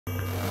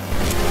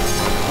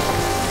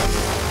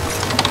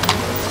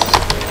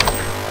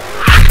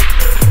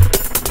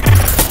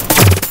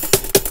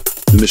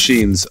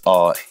machines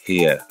are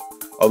here.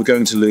 Are we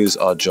going to lose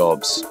our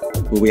jobs?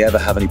 Will we ever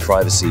have any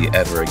privacy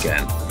ever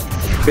again?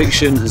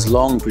 Fiction has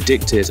long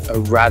predicted a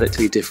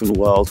radically different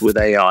world with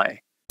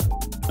AI,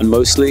 and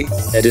mostly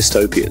they're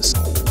dystopias.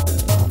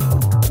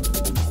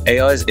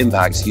 AI's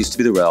impact used to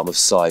be the realm of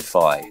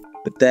sci-fi,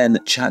 but then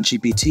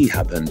ChatGPT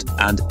happened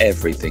and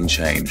everything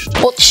changed.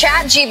 Well,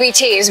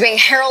 ChatGPT is being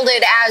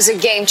heralded as a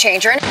game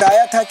changer.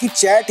 बताया था कि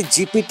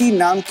ChatGPT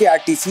नाम के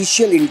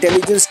artificial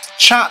intelligence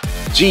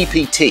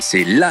ChatGPT,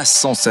 c'est la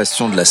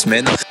sensation de la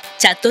semaine.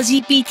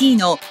 ChatGPT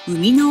の生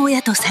みの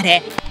親とさ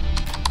れ、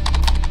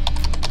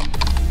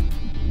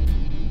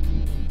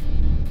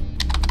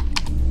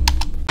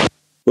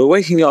We're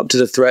waking up to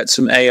the threats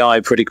from AI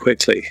pretty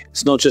quickly.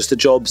 It's not just the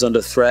jobs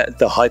under threat,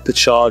 the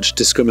hypercharged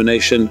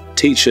discrimination,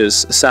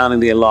 teachers sounding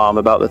the alarm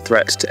about the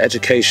threat to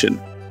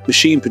education.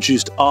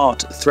 Machine-produced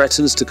art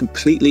threatens to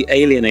completely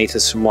alienate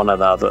us from one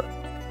another.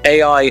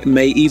 AI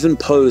may even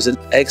pose an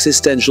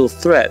existential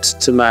threat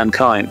to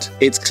mankind.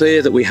 It's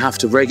clear that we have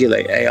to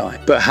regulate AI,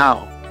 but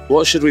how?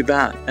 What should we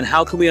ban? And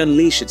how can we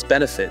unleash its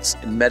benefits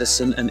in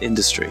medicine and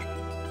industry?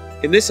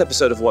 In this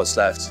episode of What's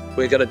Left,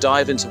 we're going to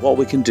dive into what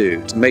we can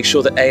do to make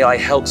sure that AI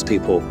helps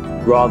people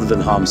rather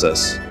than harms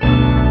us.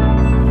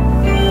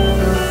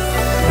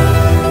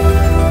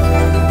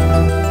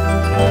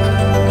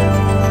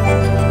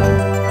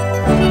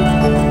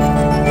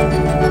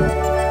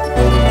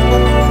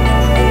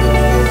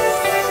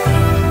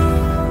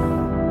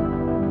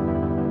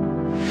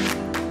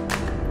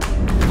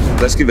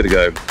 Let's give it a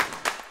go.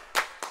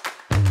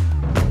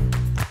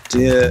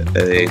 Dear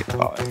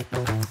AI,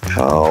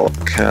 how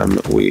can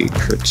we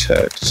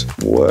protect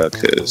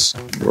workers'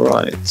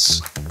 rights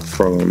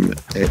from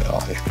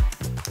AI?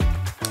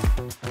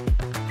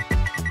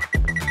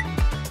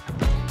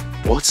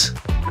 What?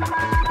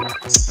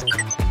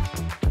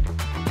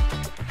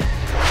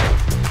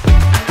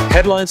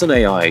 Headlines on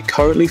AI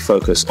currently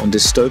focus on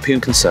dystopian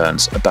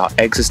concerns about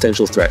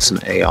existential threats in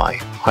AI,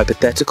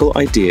 hypothetical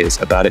ideas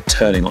about it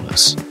turning on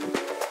us.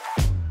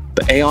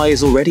 But AI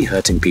is already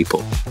hurting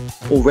people.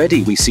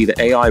 Already we see that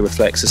AI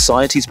reflects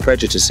society's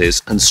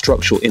prejudices and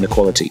structural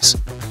inequalities.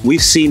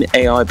 We've seen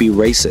AI be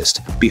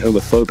racist, be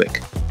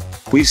homophobic.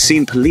 We've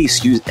seen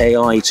police use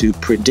AI to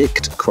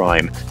predict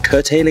crime,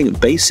 curtailing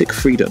basic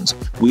freedoms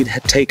we'd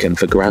had taken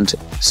for granted.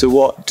 So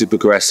what do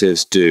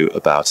progressives do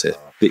about it?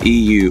 The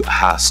EU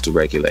has to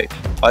regulate.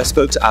 I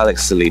spoke to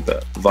Alex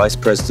Saliba, Vice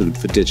President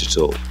for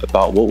Digital,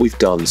 about what we've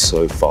done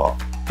so far.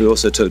 We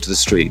also took to the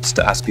streets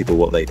to ask people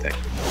what they think.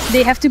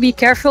 They have to be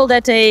careful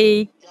that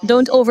they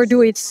don't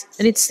overdo it,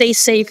 and it stays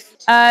safe.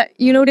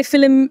 You know the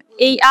film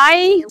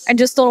AI? I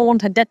just don't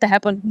want that to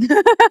happen.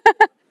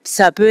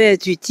 Ça peut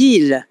être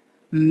utile,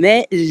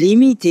 mais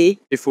limité.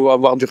 Il faut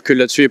avoir du recul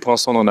là-dessus et pour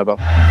l'instant on en a pas.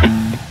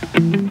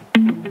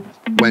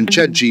 When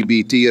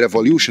ChatGPT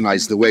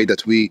revolutionized the way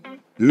that we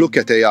look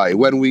at AI,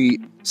 when we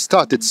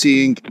started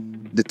seeing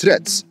the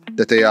threats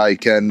that AI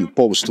can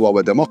pose to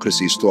our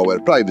democracies, to our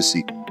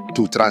privacy,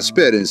 to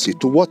transparency,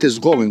 to what is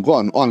going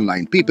on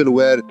online, people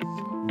were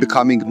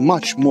becoming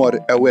much more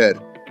aware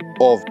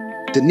of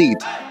the need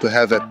to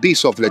have a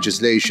piece of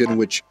legislation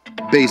which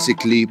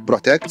basically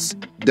protects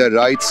their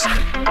rights.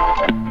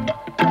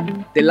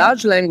 The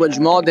large language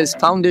models,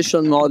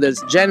 foundation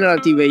models,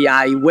 generative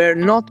AI were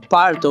not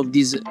part of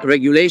this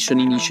regulation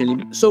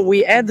initially. So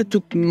we had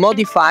to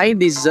modify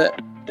this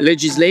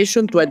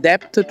legislation to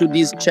adapt to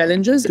these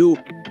challenges, to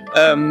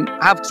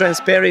have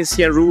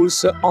transparency and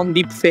rules on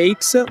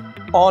deepfakes,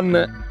 on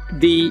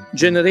the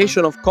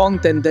generation of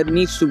content that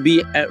needs to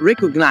be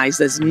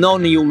recognized as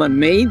non-human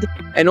made,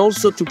 and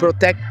also to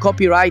protect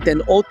copyright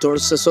and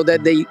authors so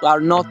that they are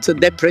not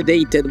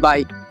depredated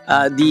by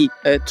the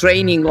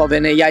training of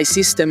an AI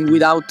system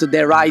without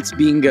their rights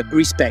being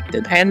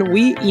respected. And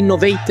we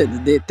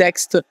innovated the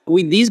text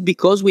with this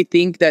because we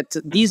think that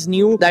this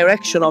new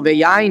direction of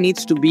AI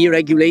needs to be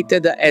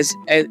regulated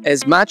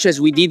as much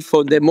as we did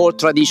for the more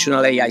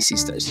traditional AI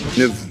systems.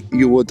 If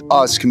you would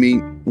ask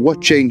me,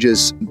 what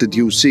changes did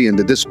you see in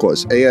the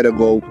discourse a year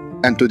ago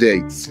and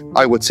today?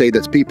 I would say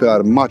that people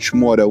are much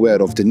more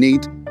aware of the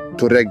need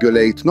to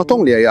regulate not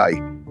only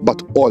AI,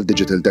 but all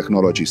digital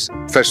technologies.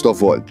 First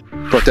of all,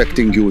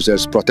 protecting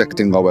users,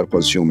 protecting our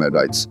consumer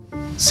rights.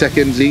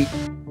 Secondly,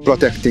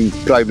 protecting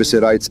privacy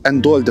rights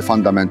and all the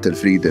fundamental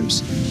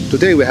freedoms.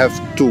 Today we have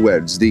two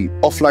worlds, the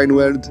offline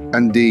world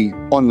and the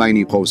online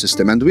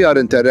ecosystem, and we are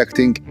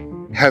interacting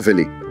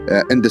heavily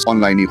in this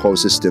online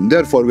ecosystem.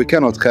 Therefore, we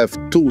cannot have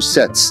two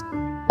sets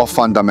of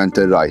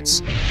fundamental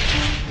rights.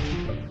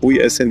 We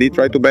SND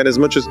try to ban as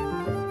much as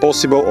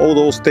possible all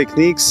those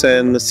techniques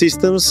and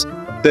systems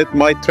that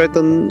might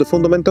threaten the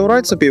fundamental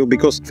rights of people,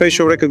 because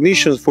facial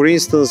recognition, for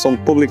instance, on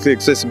publicly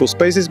accessible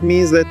spaces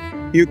means that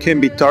you can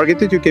be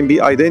targeted, you can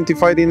be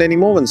identified in any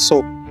moment.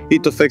 So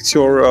it affects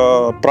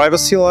your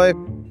privacy life.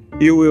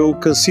 You will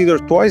consider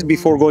twice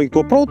before going to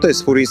a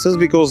protest, for instance,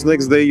 because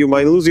next day you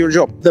might lose your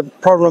job. The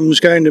problem is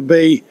going to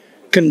be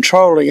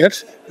controlling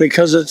it,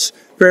 because it's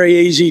very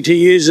easy to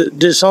use it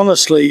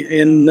dishonestly,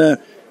 in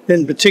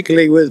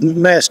particularly with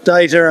mass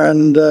data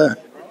and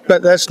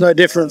But that's no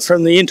different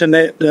from the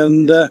internet,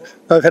 and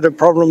I've had a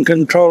problem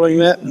controlling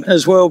that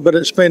as well, but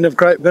it's been of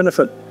great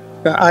benefit.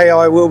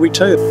 AI will be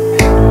too.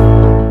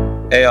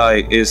 AI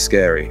is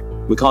scary.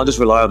 We can't just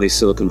rely on these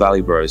Silicon Valley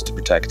bros to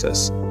protect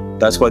us.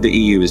 That's why the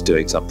EU is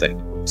doing something.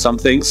 Some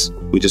things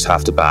we just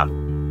have to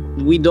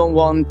ban. We don't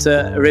want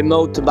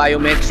remote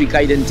biometric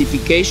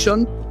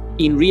identification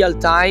in real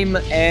time,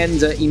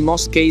 and in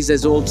most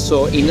cases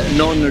also in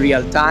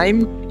non-real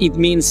time. It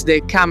means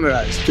the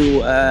cameras to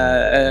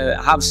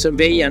have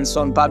surveillance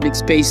on public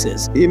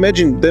spaces.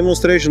 Imagine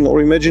demonstration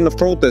or imagine a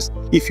protest.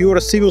 If you are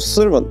a civil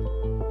servant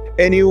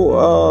and you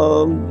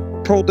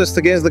protest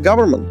against the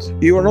government,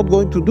 you are not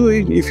going to do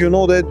it if you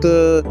know that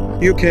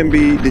you can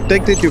be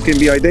detected, you can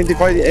be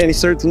identified at any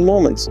certain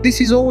moments.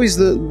 This is always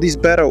this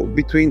battle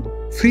between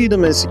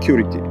freedom and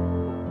security.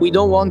 We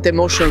don't want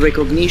emotion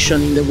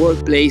recognition in the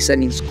workplace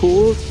and in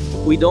school.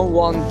 We don't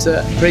want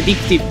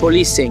predictive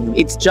policing.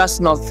 It's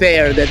just not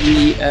fair that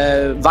we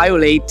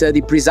violate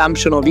the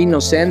presumption of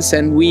innocence,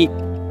 and we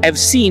have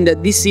seen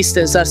that these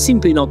systems are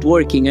simply not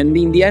working, and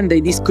in the end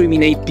they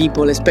discriminate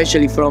people,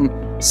 especially from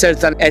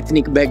certain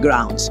ethnic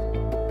backgrounds.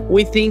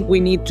 We think we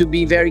need to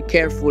be very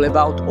careful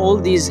about all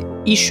these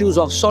issues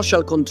of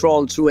social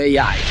control through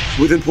AI.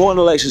 With important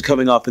elections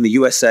coming up in the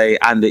USA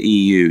and the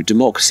EU,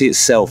 democracy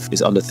itself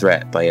is under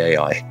threat by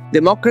AI.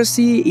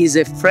 Democracy is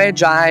a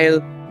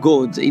fragile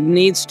good. It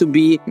needs to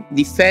be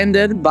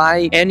defended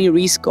by any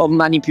risk of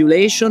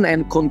manipulation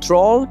and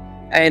control,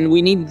 and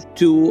we need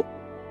to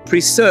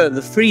preserve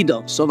the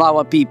freedoms of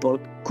our people.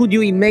 Could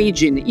you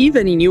imagine,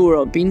 even in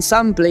Europe, in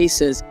some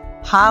places,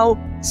 how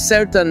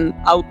certain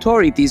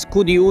authorities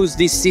could use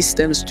these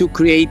systems to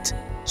create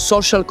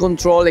social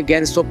control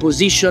against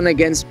opposition,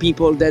 against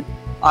people that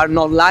are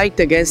not liked,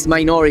 against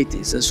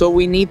minorities? So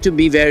we need to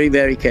be very,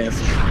 very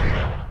careful.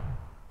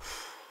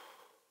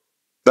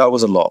 That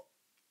was a lot,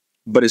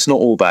 but it's not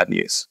all bad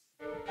news.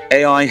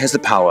 AI has the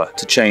power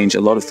to change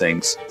a lot of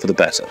things for the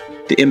better.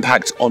 The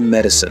impact on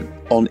medicine,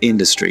 on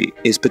industry,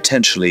 is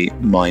potentially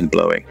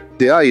mind-blowing.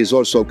 The AI is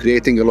also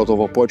creating a lot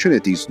of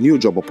opportunities, new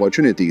job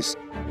opportunities,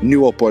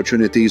 new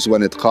opportunities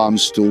when it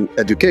comes to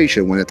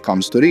education, when it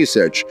comes to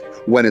research,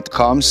 when it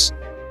comes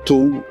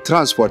to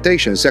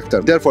transportation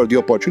sector. Therefore, the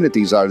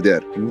opportunities are there.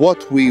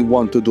 What we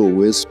want to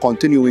do is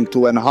continuing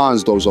to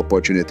enhance those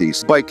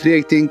opportunities by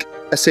creating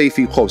a safe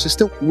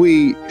ecosystem.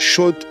 We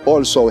should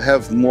also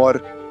have more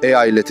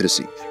AI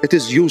literacy. It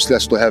is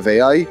useless to have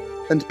AI,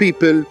 and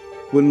people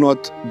will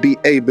not be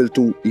able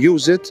to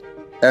use it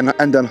and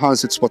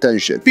enhance its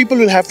potential. People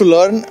will have to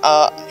learn,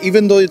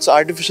 even though it's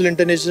artificial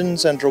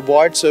intelligence and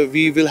robots,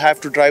 we will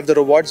have to drive the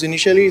robots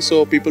initially,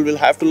 so people will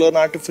have to learn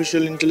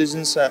artificial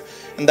intelligence,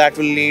 and that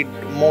will lead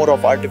more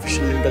of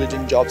artificial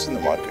intelligence jobs in the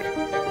market.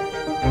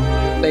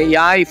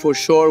 AI for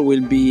sure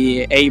will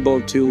be able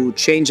to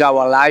change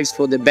our lives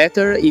for the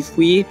better if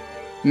we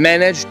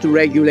manage to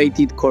regulate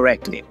it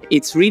correctly.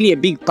 It's really a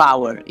big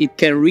power. It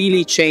can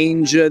really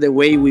change the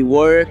way we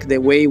work, the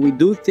way we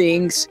do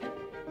things,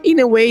 in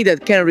a way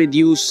that can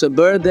reduce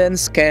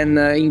burdens, can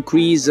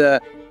increase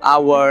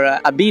our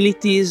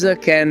abilities,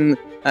 can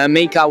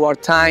make our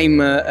time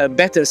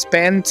better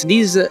spent.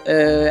 These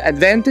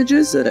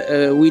advantages,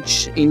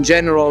 which in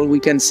general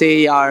we can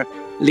say are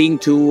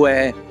linked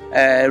to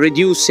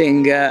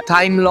reducing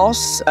time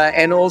loss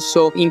and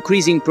also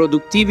increasing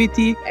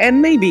productivity, and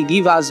maybe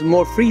give us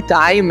more free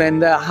time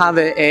and have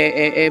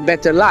a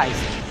better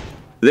life.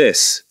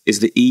 This is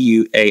the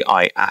EU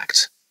AI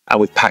Act, and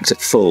we've packed it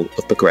full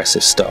of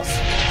progressive stuff.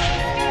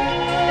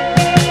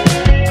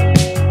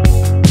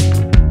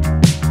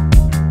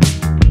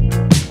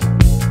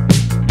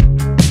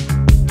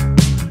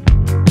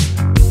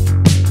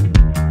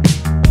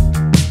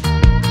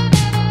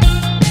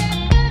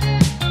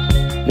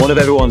 One of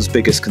everyone's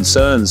biggest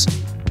concerns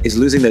is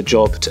losing their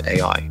job to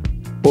AI.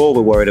 Or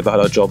we're worried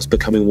about our jobs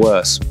becoming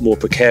worse, more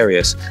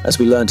precarious, as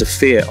we learn to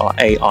fear our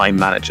AI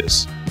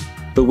managers.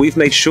 But we've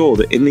made sure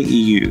that in the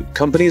EU,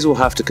 companies will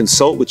have to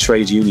consult with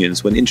trade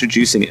unions when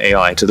introducing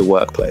AI to the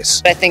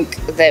workplace. I think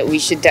that we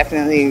should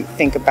definitely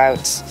think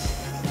about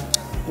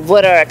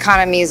what our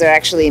economies are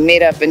actually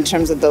made up in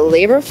terms of the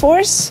labor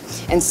force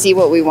and see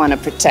what we want to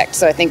protect.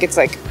 So I think it's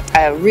like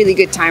a really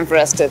good time for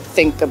us to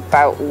think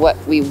about what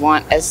we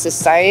want as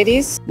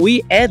societies.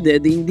 We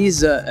added in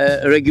this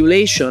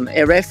regulation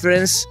a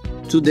reference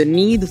to the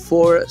need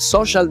for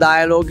social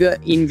dialogue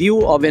in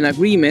view of an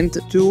agreement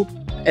to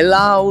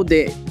allow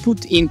the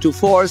put into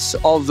force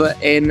of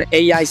an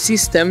AI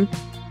system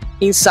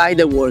inside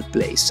the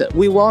workplace.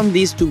 We want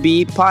this to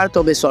be part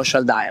of a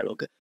social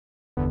dialogue.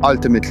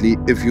 Ultimately,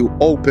 if you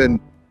open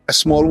a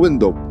small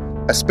window,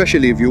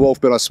 especially if you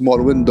open a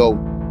small window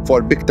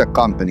for big tech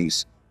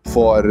companies,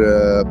 for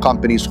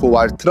companies who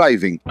are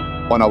thriving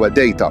on our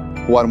data,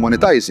 who are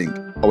monetizing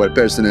our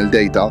personal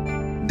data,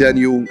 then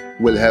you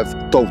will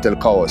have total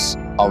chaos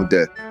out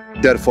there.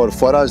 Therefore,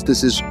 for us,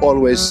 this is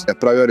always a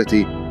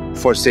priority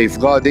for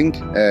safeguarding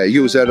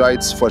user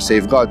rights, for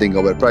safeguarding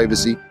our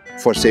privacy,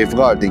 for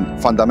safeguarding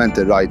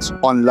fundamental rights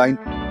online,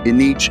 in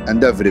each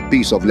and every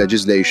piece of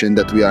legislation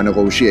that we are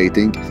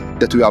negotiating,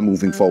 that we are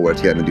moving forward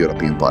here in the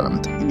European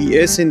Parliament. The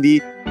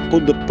S&D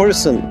put the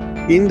person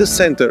in the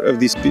center of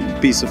this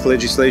piece of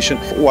legislation,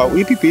 while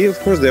EPP, of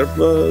course,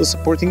 they're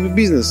supporting the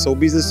business, so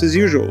business as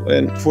usual.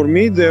 And for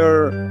me,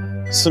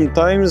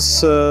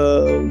 sometimes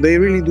they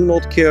really do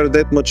not care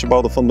that much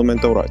about the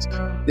fundamental rights.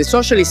 The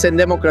Socialists and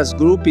Democrats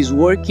group is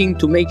working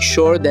to make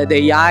sure that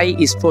AI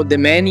is for the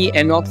many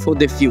and not for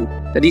the few.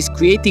 That is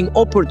creating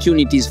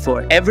opportunities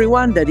for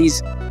everyone, that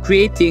is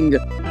creating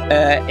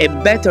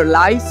a better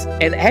life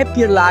and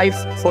happier life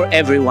for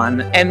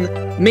everyone and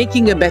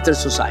making a better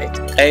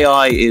society.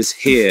 AI is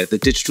here, the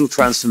digital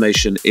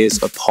transformation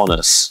is upon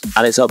us,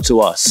 and it's up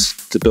to us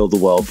to build the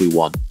world we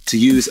want, to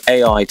use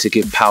AI to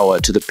give power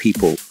to the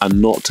people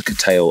and not to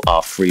curtail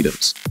our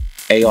freedoms.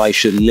 AI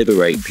should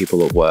liberate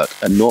people at work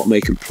and not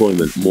make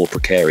employment more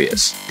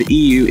precarious. The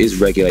EU is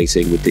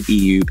regulating with the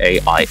EU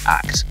AI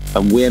Act,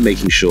 and we're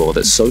making sure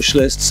that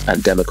socialists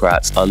and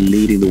Democrats are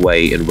leading the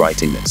way in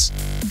writing this.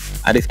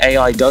 And if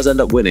AI does end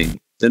up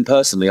winning, then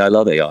personally I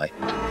love AI.